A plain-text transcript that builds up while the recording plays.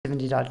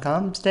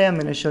createspace70.com. Today I'm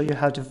going to show you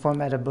how to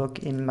format a book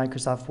in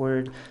Microsoft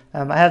Word.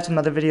 I have some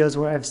other videos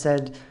where I've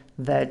said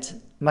that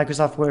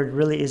Microsoft Word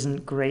really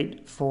isn't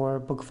great for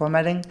book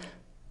formatting,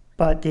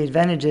 but the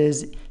advantage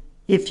is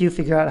if you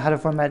figure out how to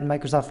format in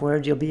Microsoft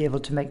Word, you'll be able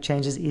to make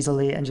changes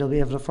easily and you'll be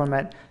able to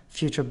format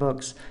future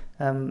books,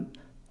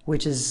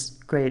 which is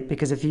great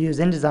because if you use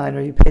InDesign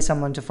or you pay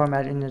someone to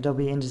format in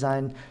Adobe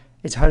InDesign,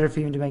 it's harder for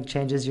you to make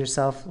changes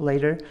yourself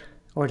later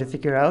or to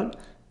figure out.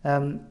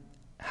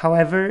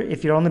 However,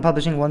 if you're only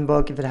publishing one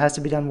book, if it has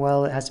to be done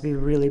well, it has to be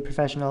really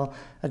professional,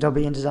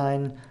 Adobe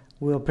InDesign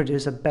will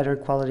produce a better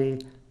quality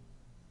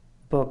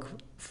book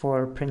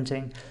for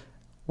printing.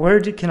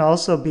 Word can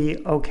also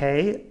be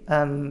okay,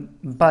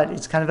 but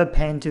it's kind of a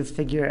pain to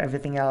figure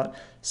everything out.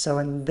 So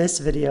in this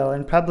video,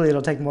 and probably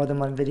it'll take more than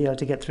one video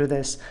to get through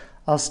this,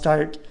 I'll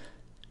start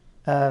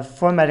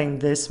formatting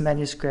this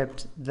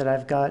manuscript that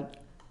I've got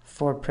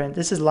for print.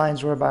 This is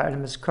Lions Roar by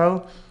Artemis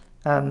Crow.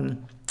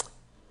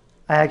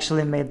 I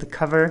actually made the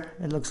cover.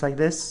 It looks like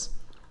this.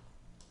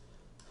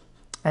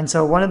 And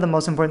so one of the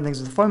most important things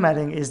with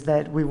formatting is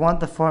that we want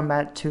the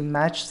format to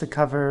match the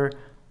cover,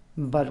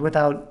 but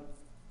without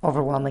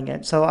overwhelming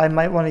it. So I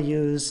might want to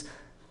use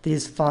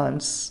these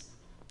fonts,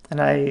 and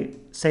I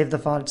save the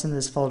fonts in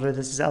this folder.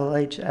 This is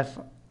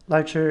LHF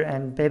Larcher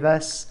and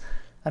Bebas.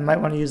 I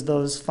might want to use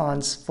those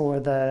fonts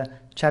for the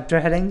chapter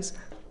headings,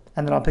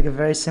 and then I'll pick a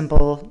very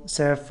simple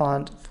serif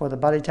font for the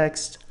body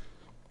text.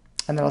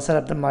 And then I'll set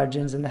up the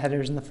margins and the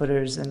headers and the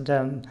footers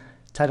and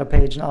title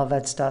page and all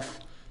that stuff.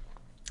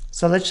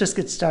 So let's just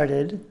get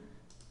started.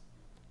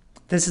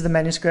 This is the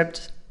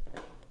manuscript.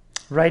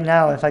 Right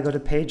now, if I go to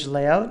page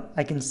layout,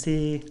 I can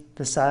see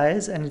the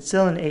size, and it's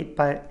still an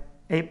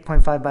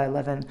 8.5 by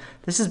 11.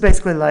 This is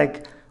basically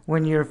like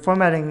when you're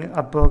formatting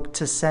a book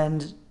to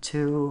send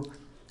to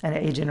an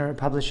agent or a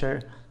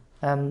publisher,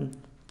 then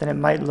it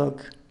might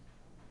look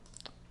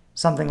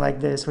something like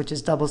this, which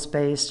is double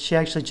spaced. She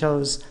actually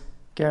chose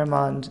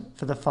Garamond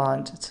for the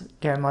font. It's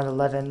Garamond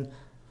 11,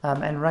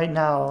 and right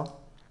now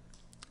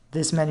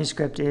this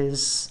manuscript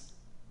is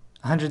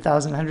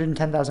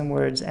 110,000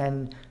 words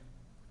and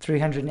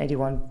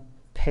 381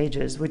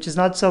 pages, which is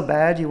not so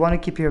bad. You want to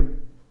keep your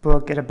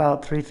book at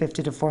about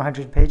 350 to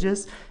 400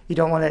 pages. You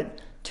don't want it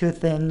too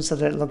thin so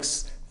that it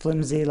looks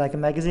flimsy like a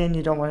magazine.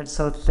 You don't want it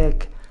so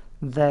thick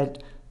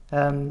that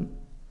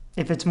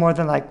if it's more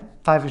than like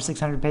 500 or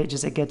 600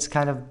 pages, it gets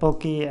kind of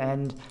bulky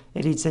and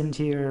it eats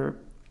into your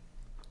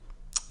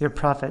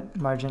profit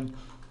margin.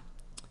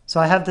 So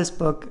I have this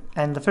book,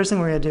 and the first thing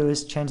we're going to do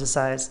is change the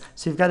size.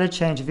 So you've got to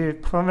change, if you're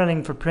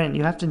formatting for print,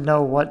 you have to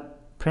know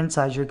what print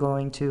size you're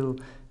going to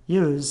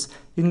use.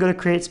 You can go to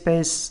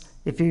Createspace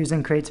if you're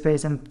using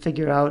Createspace and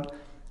figure out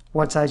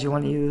what size you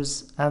want to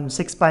use.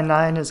 6 by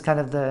 9 is kind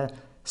of the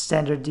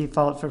standard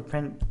default for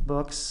print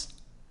books.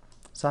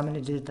 So I'm going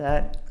to do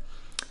that.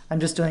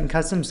 I'm just doing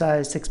custom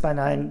size 6 by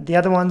 9. The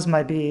other ones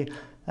might be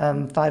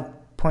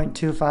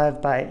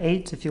 5.25 by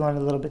 8 if you want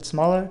it a little bit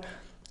smaller.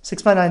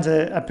 6 by 9 is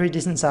a pretty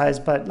decent size,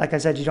 but like I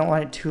said, you don't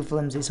want it too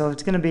flimsy. So if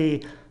it's going to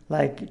be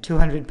like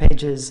 200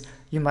 pages,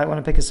 you might want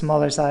to pick a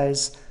smaller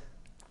size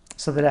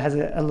so that it has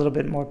a little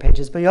bit more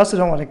pages. But you also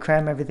don't want to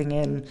cram everything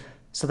in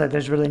so that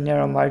there's really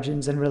narrow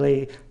margins and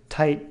really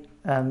tight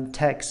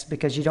text,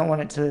 because you don't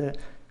want it to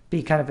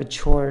be kind of a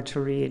chore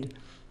to read.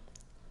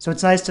 So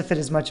it's nice to fit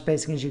as much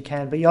spacing as you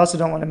can, but you also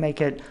don't want to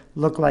make it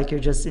look like you're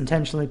just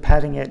intentionally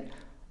padding it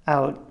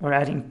out or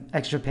adding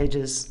extra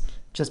pages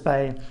just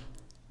by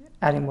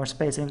adding more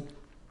spacing.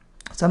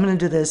 So I'm going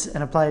to do this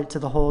and apply it to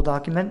the whole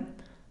document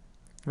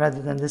rather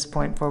than this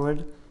point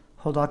forward,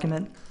 whole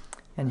document,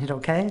 and hit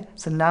OK.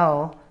 So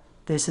now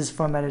this is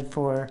formatted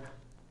for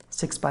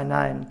 6 by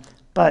 9.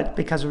 But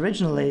because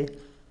originally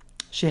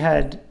she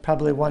had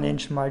probably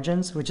 1-inch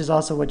margins, which is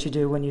also what you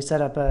do when you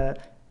set up a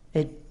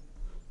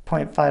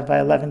 8.5 by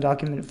 11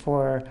 document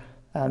for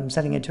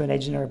sending it to an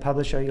agent or a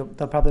publisher,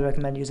 they'll probably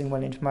recommend using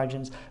 1-inch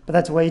margins. But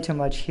that's way too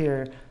much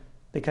here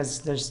because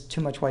there's too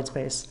much white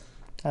space.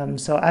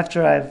 So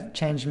after I've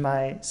changed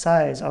my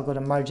size, I'll go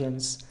to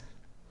margins,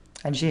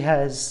 and she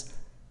has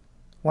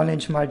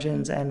 1-inch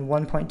margins and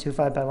 1.25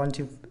 by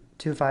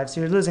 1.25. So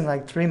you're losing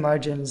like 3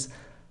 margins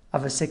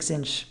of a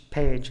 6-inch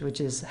page,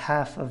 which is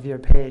half of your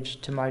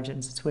page to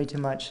margins. It's way too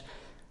much.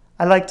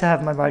 I like to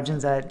have my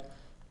margins at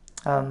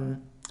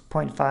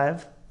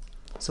 0.5,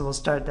 so we'll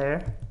start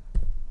there.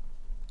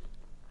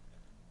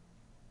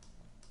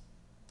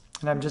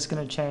 And I'm just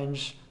going to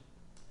change.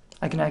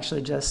 I can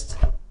actually just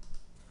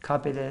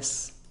copy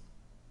this.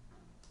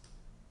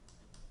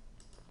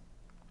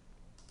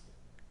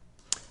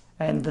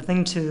 And the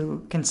thing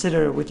to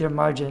consider with your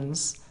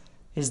margins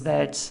is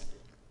that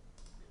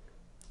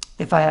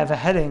if I have a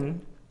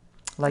heading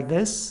like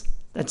this,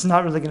 it's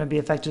not really going to be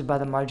affected by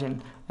the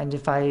margin. And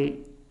if I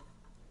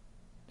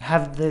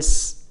have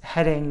this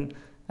heading,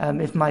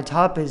 if my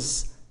top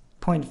is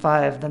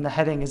 0.5, then the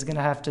heading is going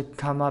to have to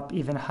come up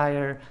even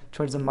higher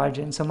towards the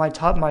margin. So my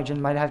top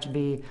margin might have to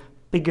be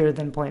bigger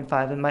than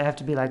 0.5. It might have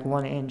to be like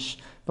 1 inch,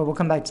 but we'll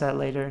come back to that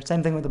later.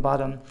 Same thing with the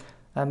bottom.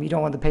 You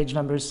don't want the page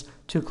numbers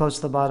too close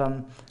to the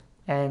bottom.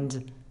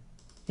 And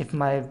if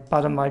my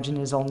bottom margin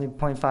is only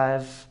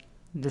 0.5,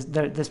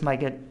 this might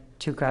get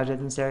too crowded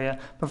in this area.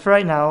 But for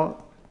right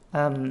now,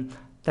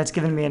 that's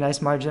given me a nice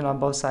margin on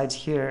both sides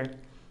here.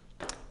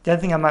 The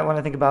other thing I might want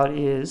to think about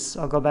is,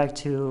 I'll go back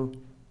to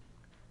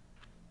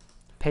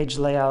page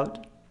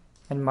layout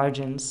and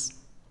margins.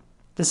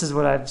 This is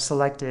what I've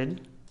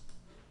selected,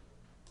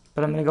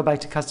 but I'm going to go back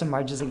to custom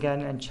margins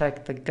again and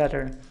check the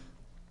gutter.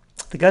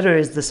 The gutter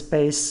is the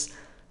space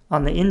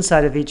on the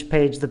inside of each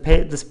page,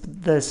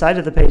 the side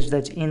of the page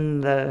that's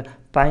in the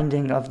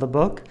binding of the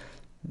book.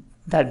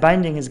 That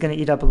binding is going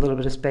to eat up a little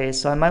bit of space,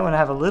 so I might want to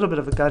have a little bit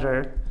of a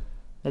gutter,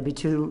 maybe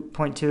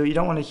 2.2. You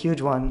don't want a huge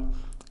one,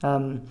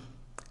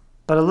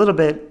 but a little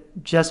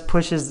bit just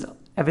pushes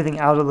everything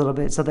out a little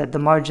bit so that the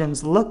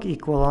margins look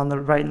equal on the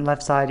right and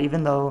left side,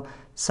 even though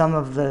some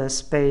of the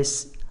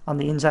space on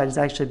the inside is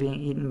actually being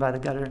eaten by the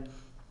gutter.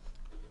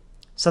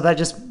 So that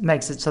just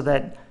makes it so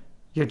that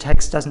your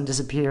text doesn't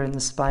disappear in the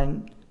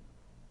spine.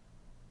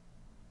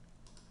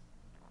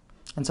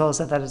 And so I'll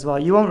set that as well.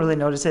 You won't really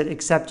notice it,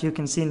 except you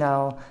can see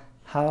now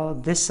how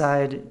this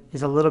side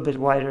is a little bit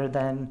wider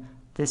than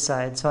this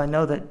side. So I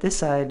know that this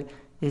side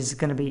is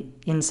going to be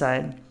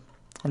inside.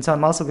 And so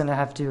I'm also going to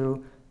have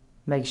to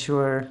make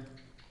sure,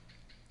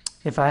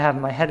 if I have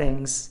my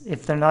headings,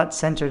 if they're not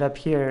centered up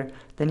here,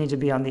 they need to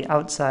be on the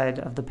outside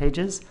of the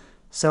pages.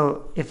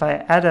 So if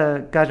I add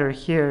a gutter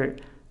here,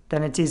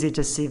 then it's easy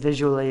to see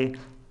visually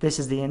this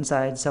is the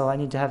inside, so I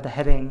need to have the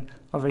heading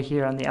over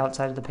here on the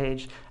outside of the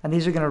page. And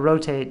these are going to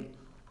rotate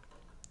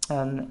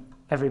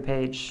every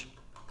page.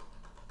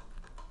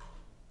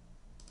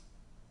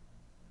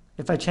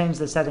 If I change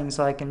the settings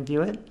so I can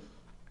view it,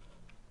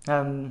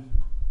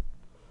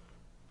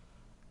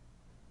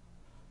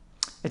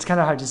 it's kind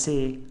of hard to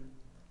see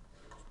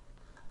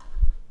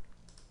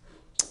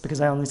because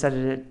I only set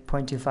it at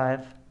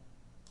 0.25.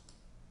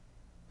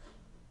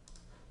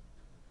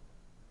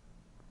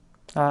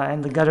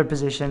 And the gutter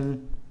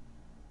position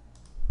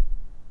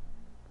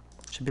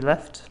should be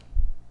left.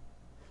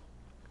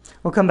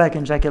 We'll come back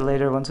and check it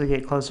later once we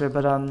get closer,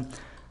 but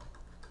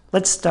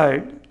let's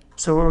start.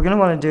 So what we're going to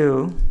want to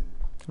do,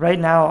 right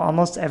now,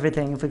 almost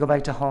everything, if we go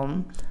back to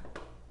home,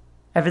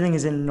 everything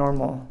is in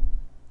normal.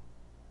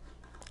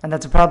 And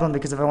that's a problem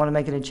because if I want to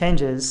make any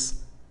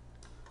changes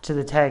to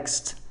the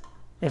text,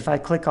 if I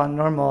click on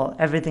normal,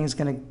 everything's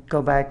going to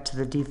go back to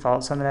the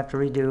default, so I'm going to have to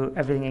redo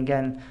everything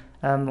again.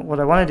 What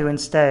I want to do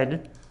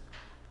instead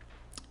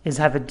is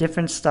have a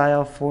different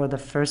style for the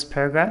first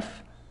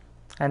paragraph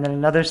and then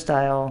another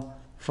style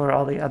for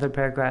all the other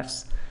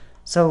paragraphs.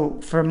 So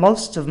for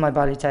most of my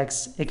body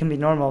text, it can be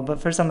normal,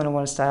 but first I'm going to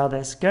want to style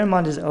this.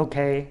 Garamond is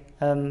okay.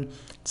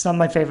 It's not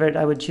my favorite.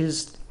 I would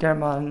choose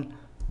Garamond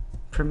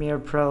Premiere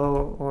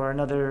Pro or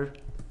another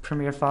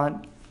Premiere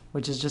font,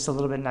 which is just a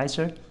little bit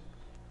nicer.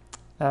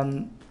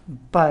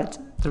 But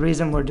the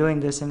reason we're doing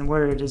this in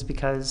Word is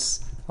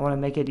because I want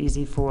to make it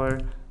easy for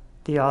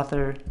the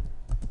author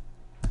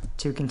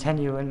to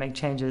continue and make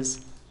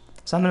changes.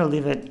 So I'm going to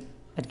leave it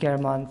at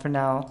Garamond for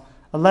now.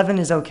 11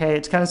 is okay.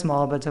 It's kind of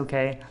small, but it's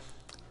okay.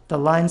 The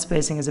line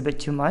spacing is a bit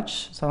too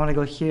much, so I want to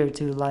go here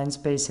to line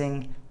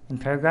spacing in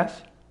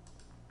paragraph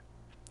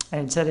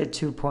and set it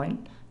 2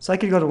 point. So I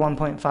could go to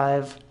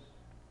 1.5,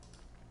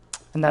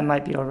 and that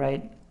might be all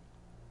right.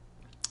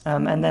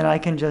 And then I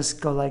can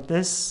just go like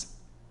this,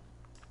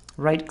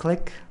 right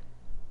click,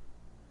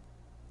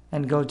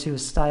 and go to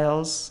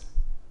Styles,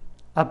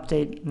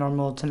 Update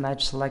Normal to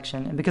Match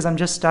Selection. And because I'm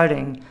just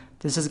starting,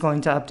 this is going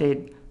to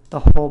update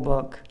the whole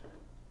book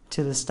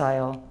to the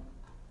style,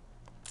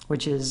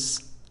 which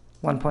is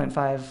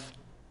 1.5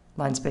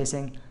 line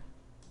spacing.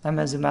 I'm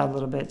going to zoom out a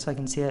little bit so I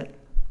can see it.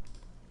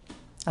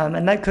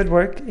 And that could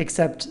work,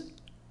 except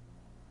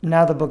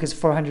now the book is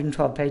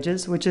 412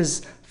 pages, which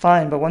is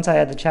fine, but once I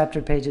add the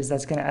chapter pages,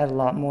 that's going to add a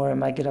lot more. It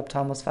might get up to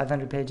almost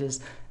 500 pages,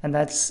 and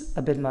that's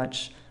a bit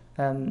much.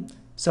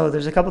 So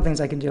there's a couple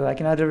things I can do. I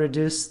can either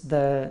reduce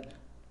the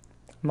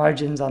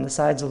margins on the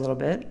sides a little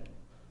bit,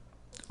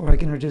 or I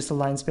can reduce the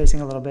line spacing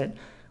a little bit.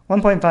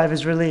 1.5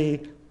 is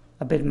really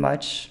a bit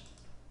much,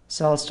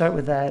 so I'll start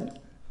with that,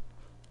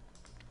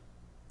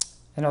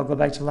 and I'll go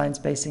back to line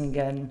spacing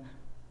again,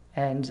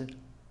 and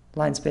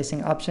line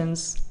spacing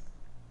options.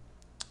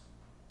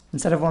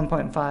 Instead of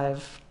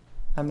 1.5,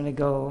 I'm going to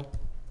go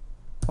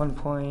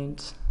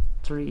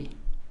 1.3,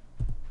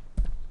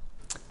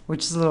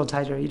 which is a little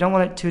tighter. You don't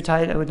want it too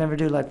tight. I would never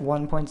do like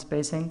 1 point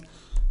spacing,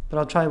 but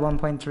I'll try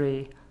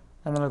 1.3,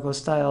 and then I'll go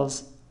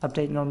Styles,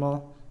 Update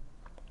Normal.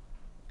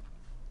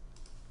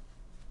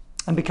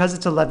 And because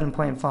it's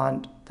 11-point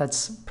font,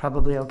 that's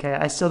probably okay.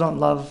 I still don't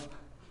love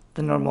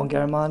the normal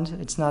Garamond.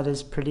 It's not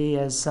as pretty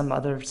as some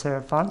other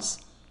serif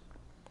fonts.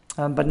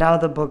 But now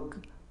the book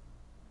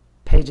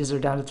pages are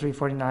down to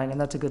 349, and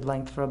that's a good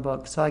length for a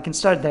book. So I can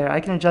start there. I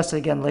can adjust it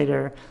again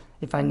later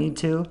if I need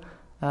to,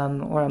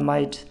 or I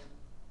might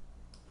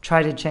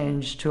try to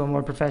change to a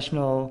more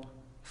professional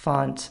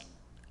font.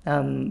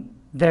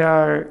 There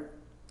are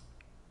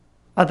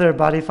other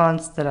body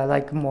fonts that I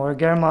like more.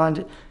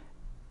 Garamond,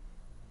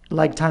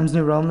 like Times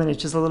New Roman,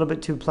 it's just a little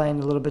bit too plain,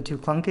 a little bit too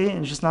clunky, and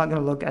it's just not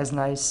going to look as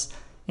nice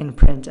in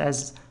print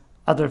as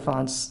other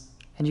fonts,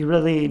 and you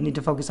really need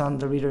to focus on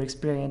the reader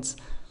experience.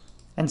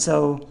 And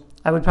so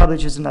I would probably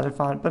choose another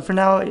font, but for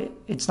now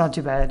it's not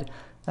too bad.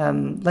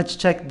 Let's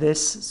check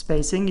this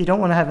spacing. You don't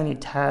want to have any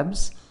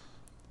tabs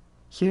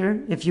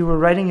here. If you were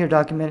writing your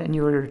document and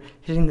you were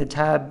hitting the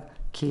tab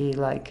key,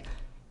 like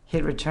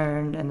hit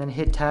return and then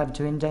hit tab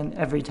to indent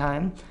every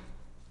time,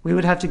 we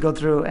would have to go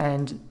through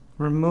and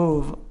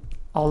remove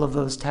all of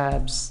those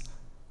tabs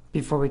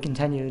before we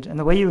continued. And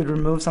the way you would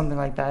remove something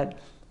like that,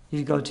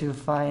 you go to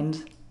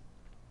find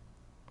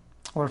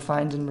or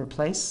find and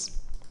replace.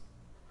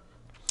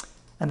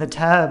 And the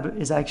tab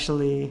is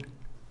actually,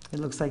 it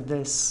looks like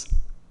this.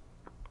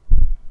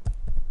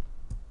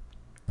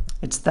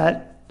 It's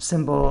that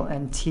symbol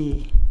and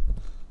T.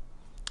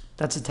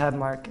 That's a tab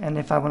mark. And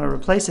if I want to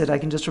replace it, I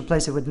can just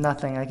replace it with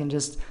nothing. I can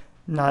just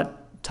not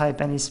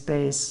type any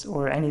space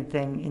or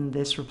anything in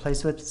this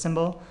replace with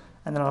symbol,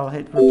 and then I'll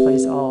hit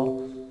replace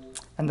all.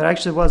 And there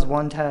actually was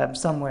one tab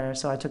somewhere,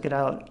 so I took it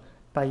out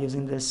by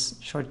using this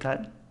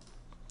shortcut.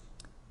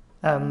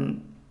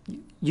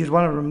 You'd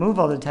want to remove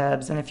all the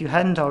tabs, and if you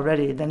hadn't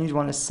already, then you'd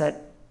want to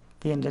set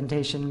the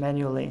indentation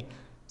manually.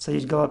 So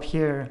you'd go up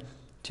here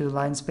to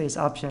line space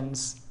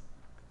options,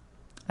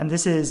 and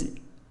this is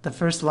the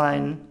first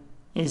line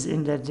is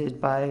indented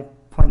by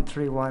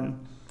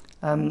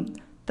 0.31.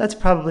 That's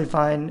probably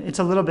fine. It's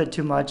a little bit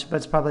too much, but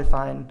it's probably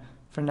fine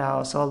for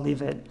now, so I'll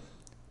leave it.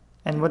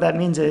 And what that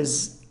means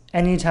is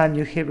anytime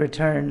you hit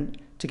return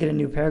to get a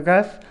new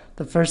paragraph,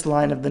 the first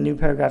line of the new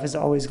paragraph is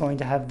always going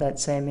to have that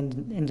same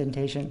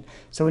indentation.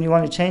 So when you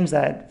want to change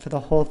that for the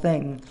whole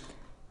thing,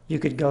 you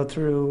could go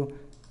through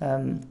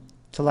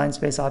to line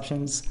space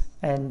options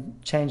and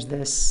change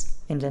this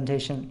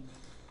indentation.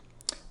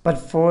 But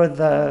for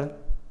the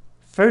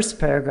first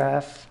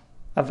paragraph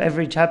of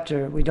every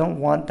chapter, we don't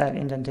want that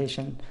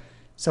indentation.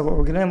 So what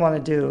we're going to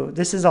want to do,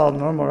 this is all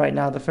normal right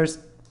now. The first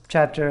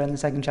chapter and the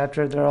second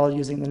chapter, they're all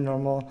using the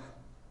normal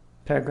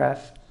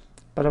paragraph.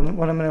 But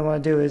what I'm going to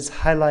want to do is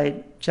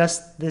highlight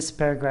just this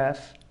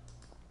paragraph,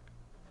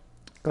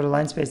 go to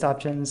line space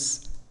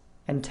options,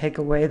 and take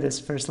away this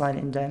first line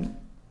indent.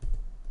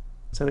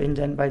 So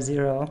indent by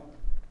 0.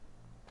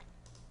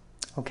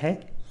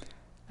 Okay.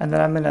 And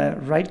then I'm going to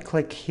right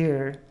click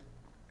here,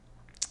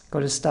 go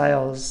to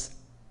styles,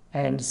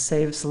 and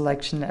save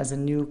selection as a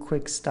new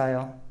quick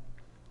style.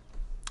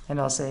 And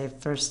I'll say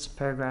first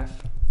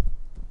paragraph.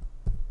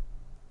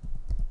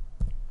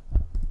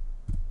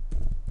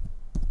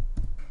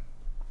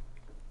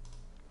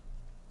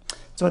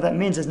 So what that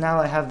means is now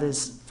I have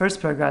this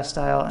first paragraph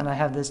style and I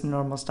have this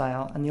normal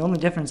style. And the only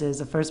difference is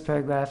the first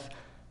paragraph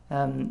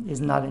is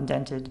not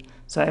indented.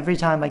 So every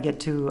time I get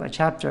to a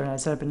chapter and I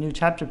set up a new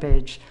chapter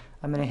page,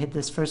 I'm going to hit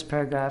this first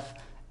paragraph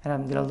and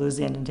I'm going to lose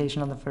the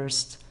indentation on the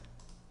first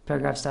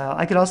paragraph style.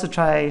 I could also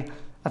try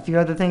a few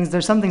other things.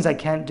 There's some things I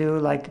can't do,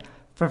 like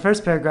for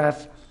first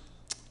paragraph,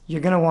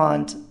 you're going to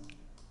want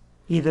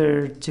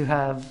either to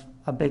have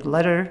a big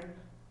letter,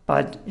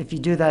 but if you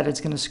do that, it's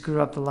going to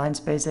screw up the line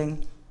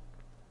spacing.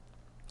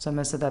 So I'm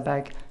going to set that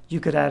back. You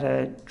could add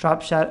a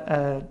drop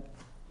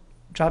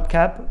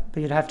cap,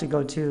 but you'd have to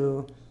go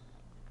to,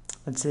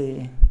 let's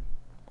see,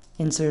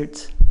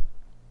 insert,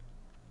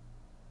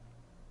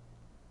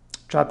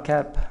 drop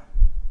cap,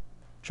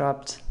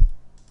 dropped.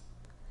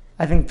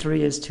 I think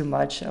 3 is too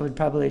much. I would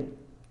probably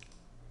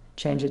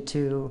change it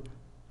to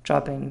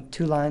dropping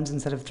 2 lines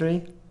instead of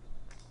 3.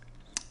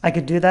 I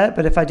could do that,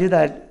 but if I do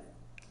that,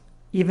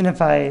 even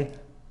if I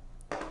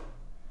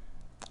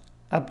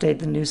update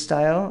the new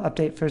style,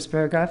 update first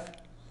paragraph,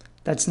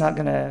 it's not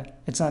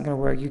gonna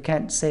work. You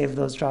can't save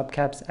those drop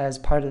caps as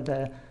part of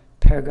the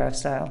paragraph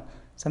style.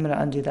 So I'm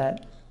gonna undo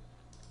that.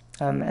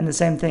 And the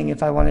same thing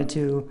if I wanted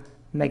to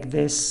make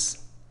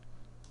this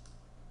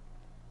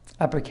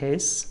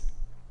uppercase,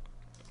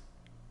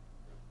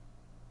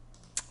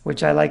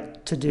 which I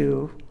like to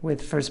do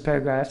with first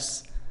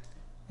paragraphs,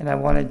 and I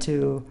wanted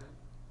to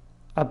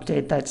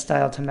update that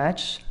style to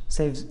match,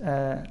 it's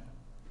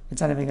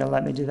not even gonna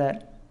let me do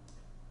that.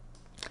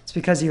 It's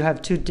because you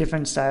have 2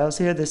 different styles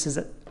here. This is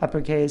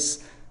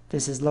uppercase,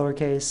 this is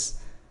lowercase,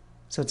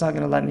 so it's not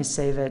going to let me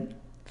save it.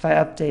 If I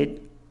update,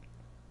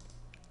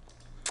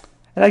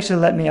 it actually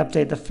let me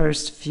update the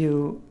first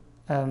few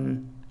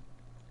words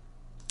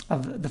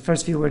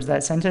of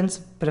that sentence,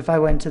 but if I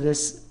went to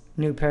this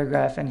new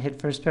paragraph and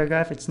hit first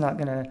paragraph, it's not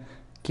going to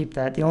keep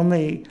that. The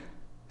only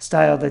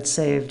style that's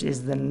saved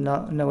is the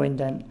no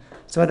indent.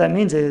 So what that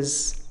means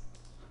is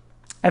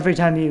every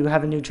time you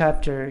have a new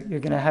chapter,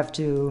 you're going to have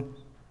to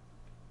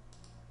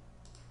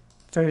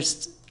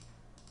first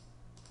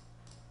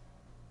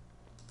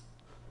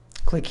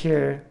click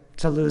here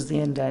to lose the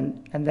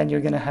indent, and then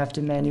you're going to have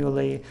to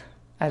manually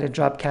add a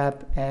drop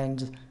cap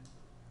and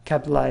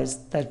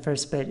capitalize that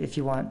first bit if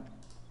you want.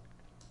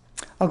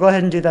 I'll go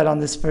ahead and do that on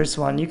this first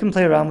one. You can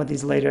play around with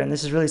these later, and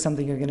this is really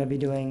something you're going to be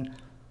doing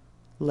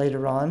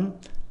later on.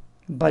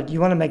 But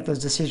you want to make those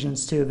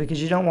decisions too,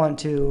 because you don't want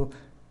to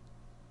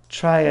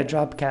try a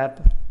drop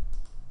cap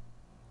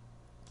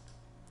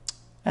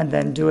and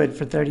then do it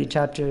for 30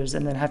 chapters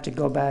and then have to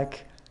go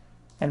back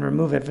and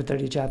remove it for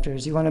 30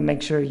 chapters. You want to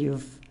make sure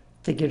you've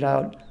figured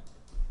out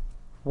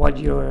what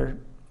your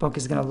book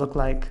is going to look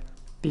like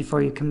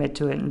before you commit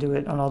to it and do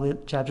it on all the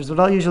chapters. What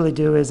I'll usually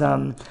do is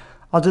I'll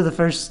do the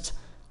first,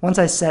 once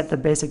I set the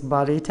basic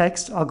body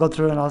text, I'll go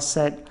through and I'll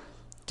set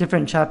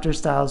different chapter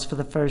styles for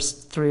the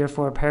first 3 or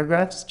 4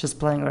 paragraphs, just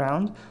playing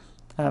around,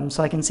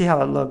 so I can see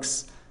how it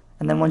looks.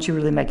 And then once you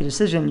really make a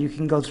decision, you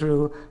can go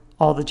through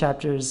all the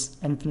chapters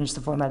and finish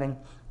the formatting.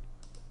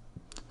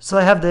 So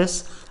I have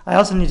this. I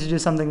also need to do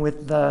something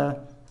with the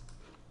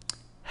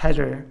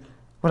header.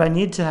 What I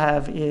need to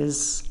have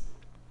is,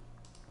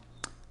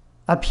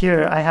 up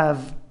here I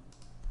have,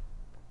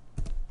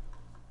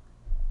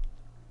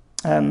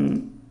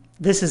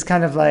 this is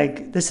kind of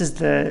like, this is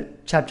the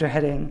chapter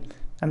heading.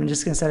 I'm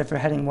just going to set it for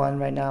heading 1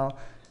 right now.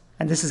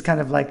 And this is kind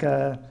of like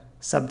a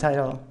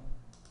subtitle.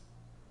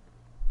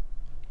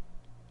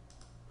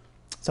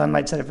 So I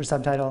might set it for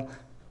subtitle.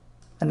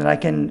 And then I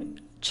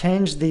can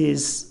change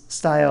these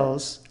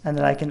styles, and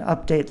then I can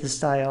update the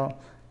style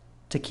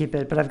to keep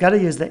it. But I've got to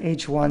use the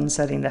H1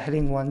 setting, the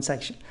heading 1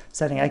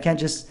 setting. I can't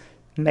just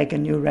make a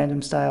new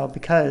random style,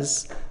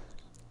 because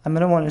I'm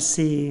going to want to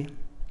see,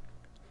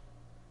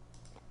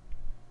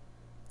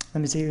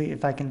 let me see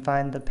if I can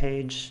find the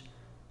page.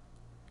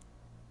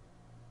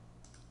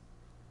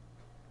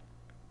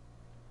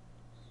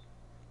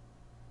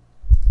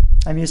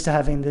 I'm used to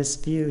having this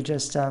view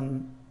just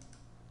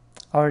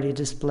already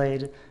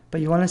displayed, but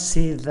you want to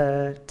see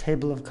the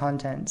table of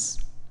contents.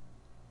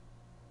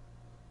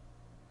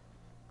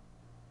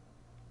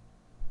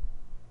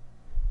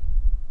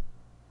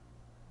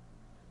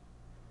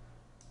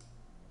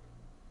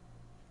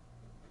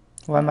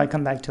 Well, I might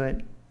come back to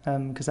it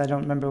because I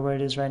don't remember where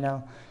it is right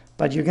now.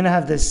 But you're going to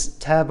have this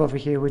tab over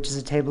here, which is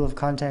a table of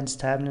contents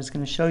tab, and it's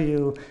going to show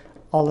you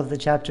all of the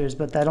chapters,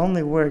 but that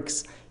only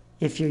works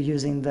if you're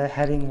using the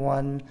heading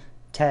 1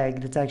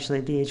 tag. That's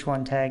actually the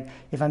H1 tag.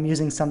 If I'm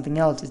using something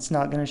else, it's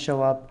not going to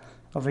show up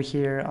over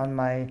here on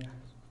my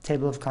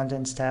table of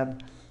contents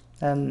tab.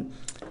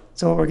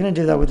 So what we're going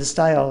to do though with the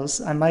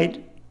styles, I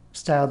might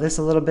style this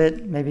a little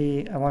bit.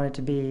 Maybe I want it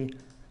to be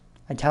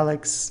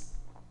italics.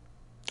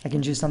 I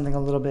can choose something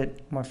a little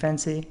bit more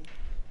fancy.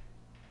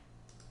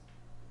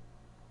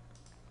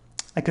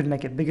 I could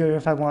make it bigger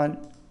if I want.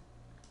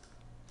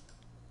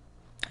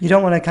 You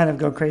don't want to kind of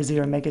go crazy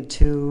or make it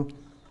too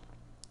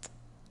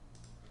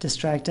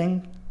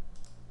distracting.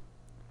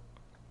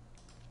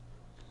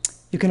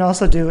 You can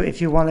also do,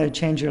 if you want to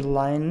change your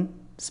line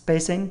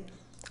spacing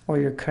or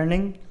your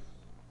kerning,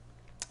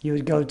 you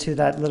would go to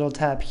that little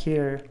tab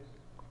here.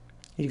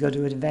 You'd go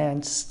to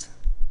advanced,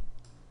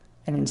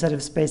 and instead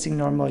of spacing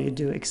normal, you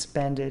do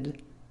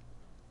expanded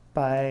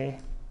by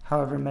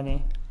however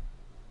many.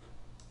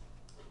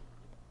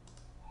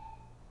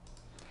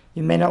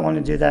 You may not want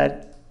to do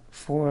that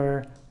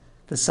for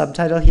the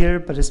subtitle here,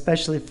 but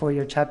especially for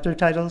your chapter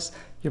titles,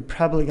 you're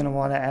probably going to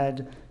want to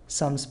add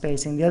some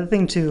spacing. The other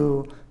thing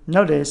to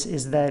notice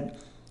is that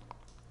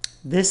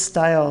this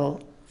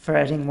style for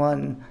heading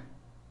 1,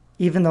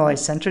 even though I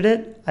centered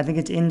it, I think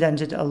it's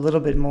indented a little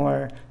bit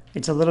more.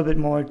 It's a little bit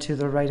more to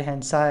the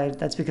right-hand side.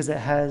 That's because it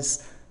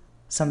has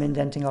some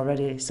indenting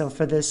already. So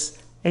for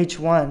this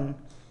H1,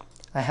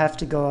 I have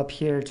to go up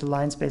here to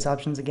line space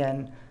options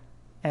again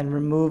and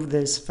remove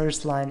this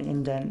first line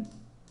indent,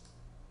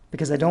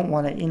 because I don't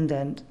want to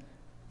indent.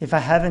 If I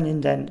have an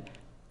indent,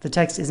 the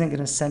text isn't going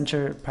to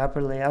center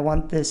properly. I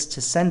want this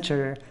to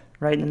center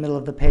right in the middle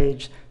of the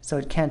page, so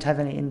it can't have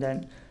any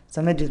indent. So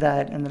I'm going to do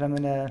that, and then I'm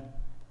going to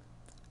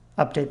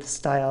update the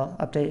style,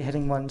 update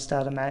heading 1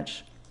 style to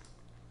match.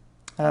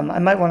 I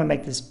might want to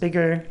make this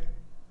bigger.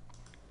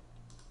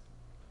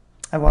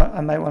 I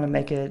might want to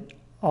make it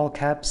all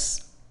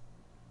caps.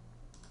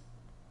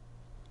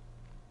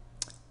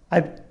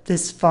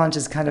 This font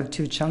is kind of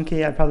too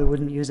chunky. I probably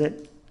wouldn't use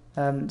it.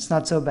 It's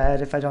not so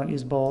bad if I don't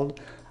use bold.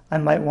 I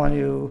might want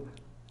to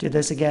do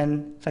this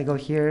again if I go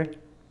here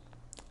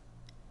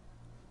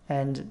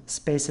and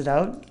space it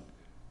out.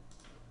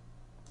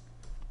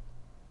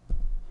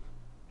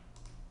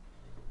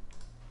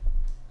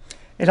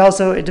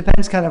 It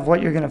depends kind of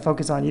what you're going to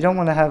focus on. You don't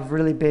want to have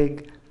really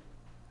big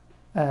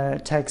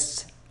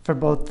text for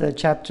both the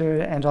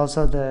chapter and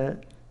also the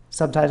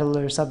subtitle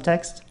or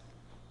subtext.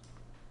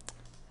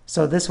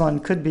 So this one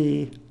could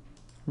be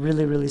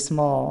really, really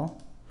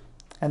small,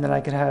 and then I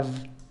could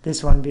have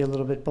this one be a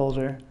little bit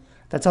bolder.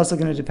 That's also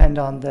going to depend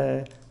on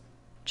the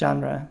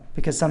genre,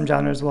 because some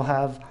genres will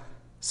have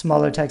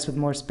smaller text with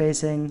more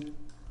spacing.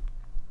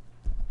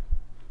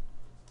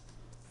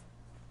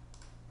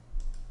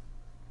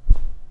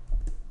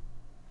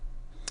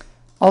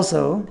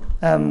 Also,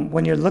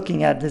 when you're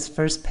looking at this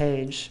first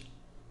page,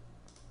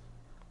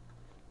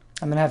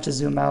 I'm going to have to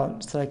zoom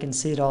out so I can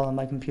see it all on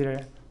my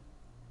computer.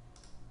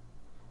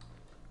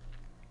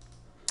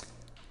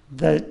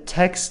 The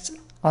text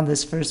on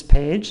this first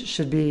page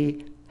should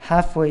be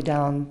halfway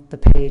down the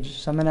page,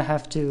 so I'm going to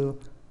have to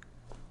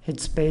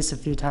hit space a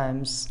few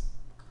times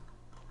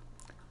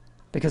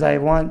because I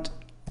want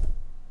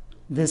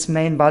this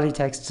main body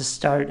text to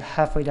start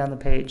halfway down the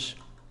page.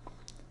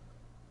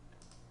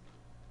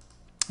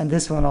 And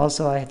this one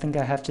also, I think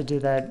I have to do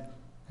that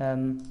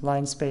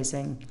line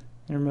spacing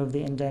and remove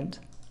the indent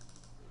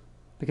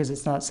because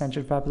it's not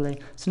centered properly.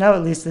 So now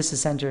at least this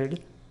is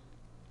centered.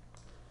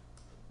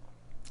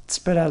 It's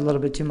spread out a little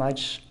bit too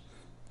much.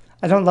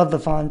 I don't love the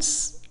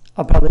fonts.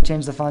 I'll probably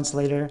change the fonts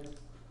later.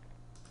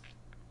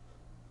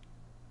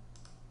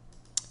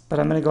 But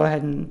I'm going to go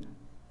ahead and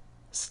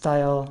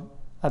style,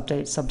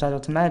 update subtitle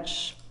to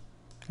match,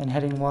 and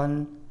heading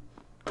 1.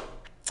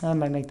 I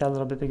might make that a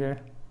little bit bigger.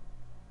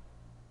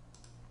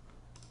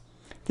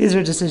 These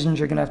are decisions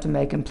you're going to have to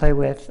make and play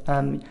with.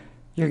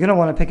 You're going to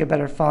want to pick a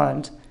better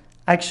font.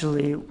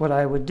 Actually, what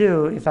I would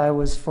do if I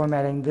was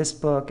formatting this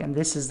book and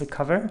this is the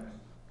cover,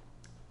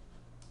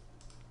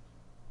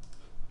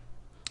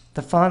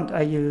 the font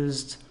I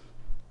used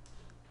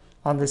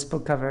on this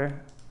book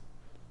cover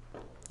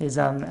is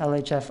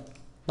LHF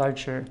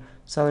Larcher.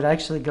 So I would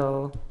actually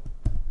go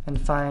and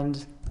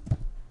find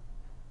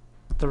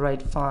the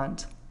right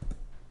font.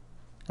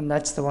 And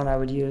that's the one I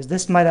would use.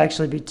 This might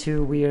actually be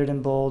too weird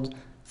and bold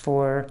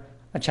for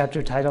a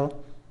chapter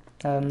title.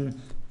 It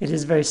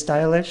is very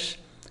stylish,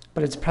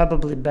 but it's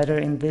probably better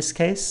in this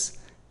case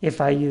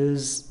if I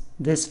use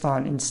this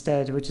font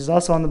instead, which is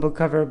also on the book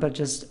cover, but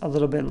just a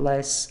little bit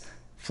less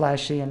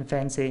flashy and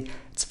fancy.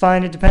 It's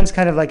fine. It depends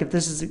kind of like if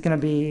this is going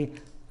to be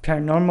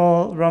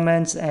paranormal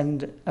romance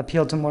and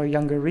appeal to more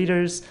younger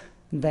readers,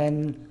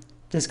 then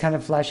this kind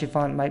of flashy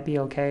font might be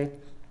okay.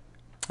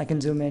 I can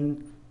zoom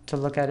in to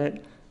look at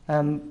it.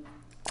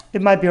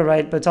 It might be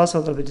alright, but it's also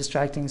a little bit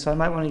distracting, so I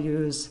might want to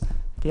use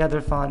the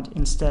other font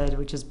instead,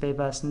 which is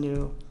Bebas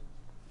New,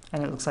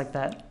 and it looks like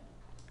that.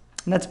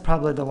 And that's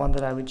probably the one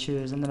that I would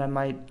choose, and then I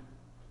might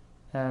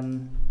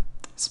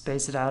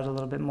space it out a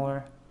little bit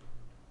more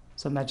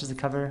so it matches the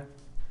cover.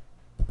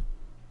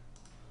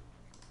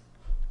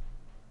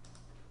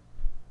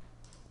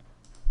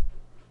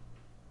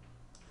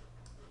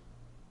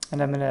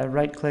 And I'm going to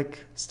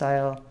right-click,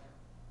 Style,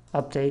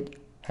 Update,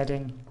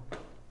 Heading.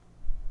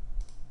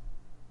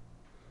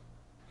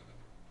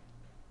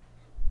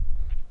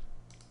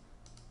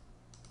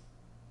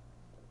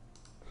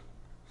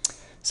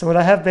 So what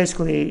I have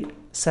basically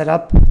set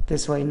up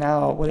this way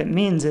now, what it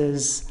means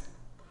is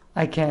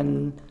I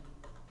can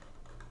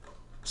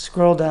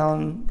scroll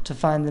down to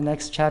find the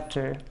next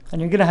chapter. And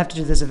you're going to have to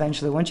do this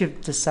eventually. Once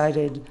you've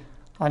decided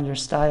on your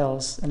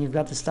styles and you've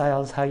got the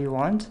styles how you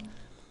want,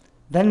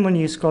 then when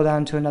you scroll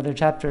down to another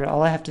chapter,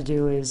 all I have to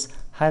do is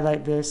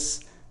highlight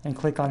this and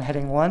click on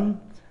heading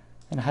 1,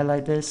 and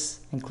highlight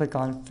this and click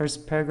on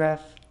first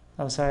paragraph.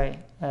 Oh, sorry,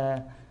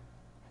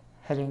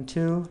 heading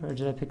 2, or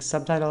did I pick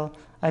subtitle?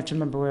 I have to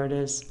remember where it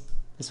is,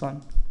 this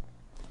one.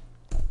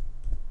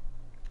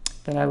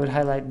 Then I would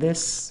highlight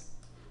this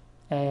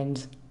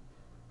and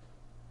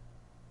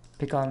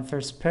pick on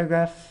first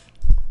paragraph.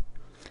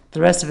 The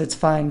rest of it's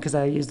fine because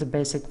I use the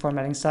basic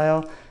formatting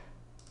style.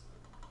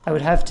 I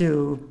would have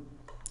to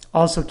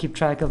also keep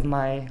track of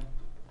my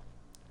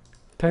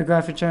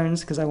paragraph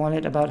returns because I want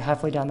it about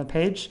halfway down the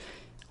page.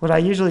 What I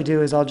usually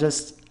do is I'll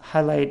just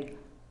highlight,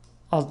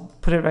 I'll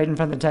put it right in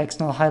front of the text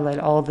and I'll highlight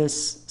all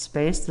this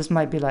space. This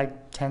might be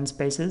like 10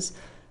 spaces.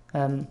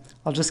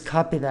 I'll just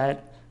copy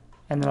that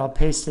and then I'll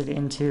paste it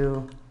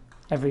into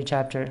every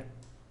chapter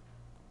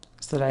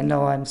so that I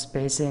know I'm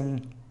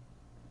spacing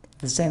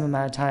the same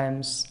amount of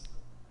times.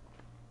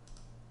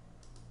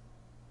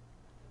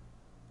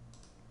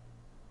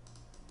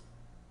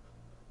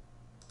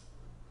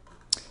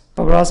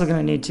 But we're also going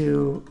to need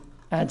to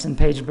add some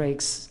page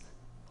breaks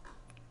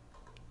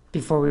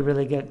before we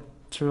really get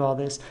through all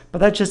this. But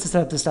that's just to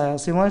set up the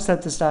styles. So you want to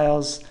set the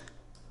styles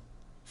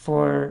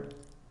for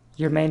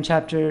your main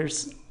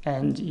chapters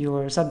and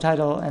your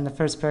subtitle and the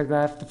first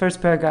paragraph. The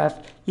first paragraph,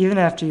 even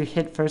after you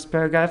hit first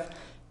paragraph,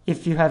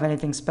 if you have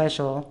anything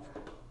special,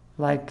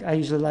 like I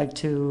usually like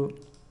to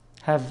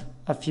have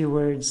a few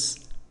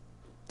words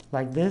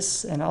like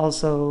this and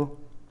also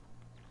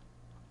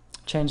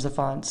change the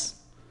fonts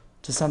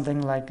to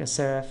something like a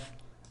serif,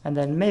 and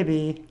then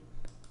maybe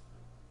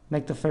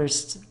make the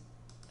first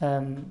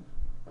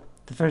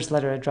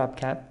letter a drop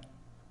cap,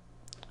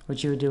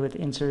 which you would do with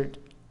insert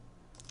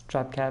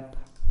drop cap.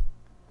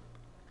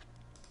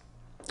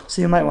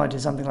 So you might want to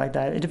do something like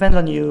that. It depends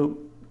on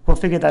you. We'll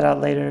figure that out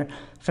later.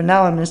 For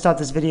now, I'm going to stop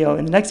this video.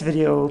 In the next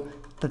video,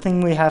 the thing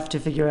we have to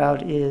figure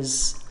out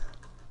is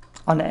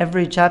on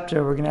every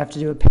chapter, we're going to have to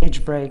do a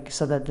page break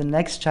so that the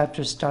next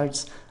chapter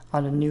starts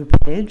on a new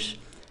page.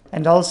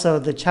 And also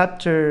the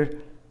chapter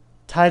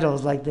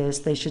titles like this,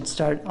 they should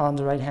start on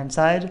the right-hand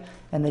side,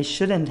 and they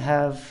shouldn't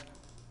have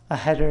a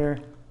header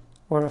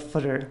or a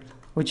footer,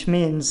 which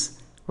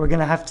means we're going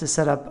to have to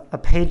set up a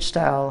page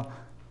style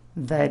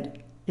that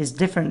is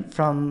different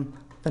from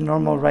the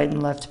normal right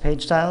and left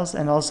page styles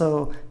and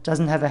also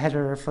doesn't have a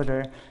header or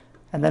footer.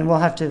 And then we'll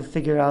have to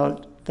figure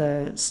out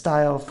the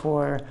style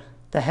for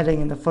the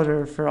heading and the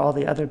footer for all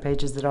the other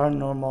pages that are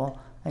normal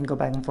and go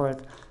back and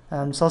forth.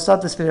 So I'll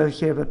stop this video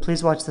here, but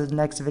please watch the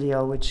next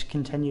video which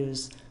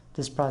continues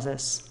this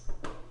process.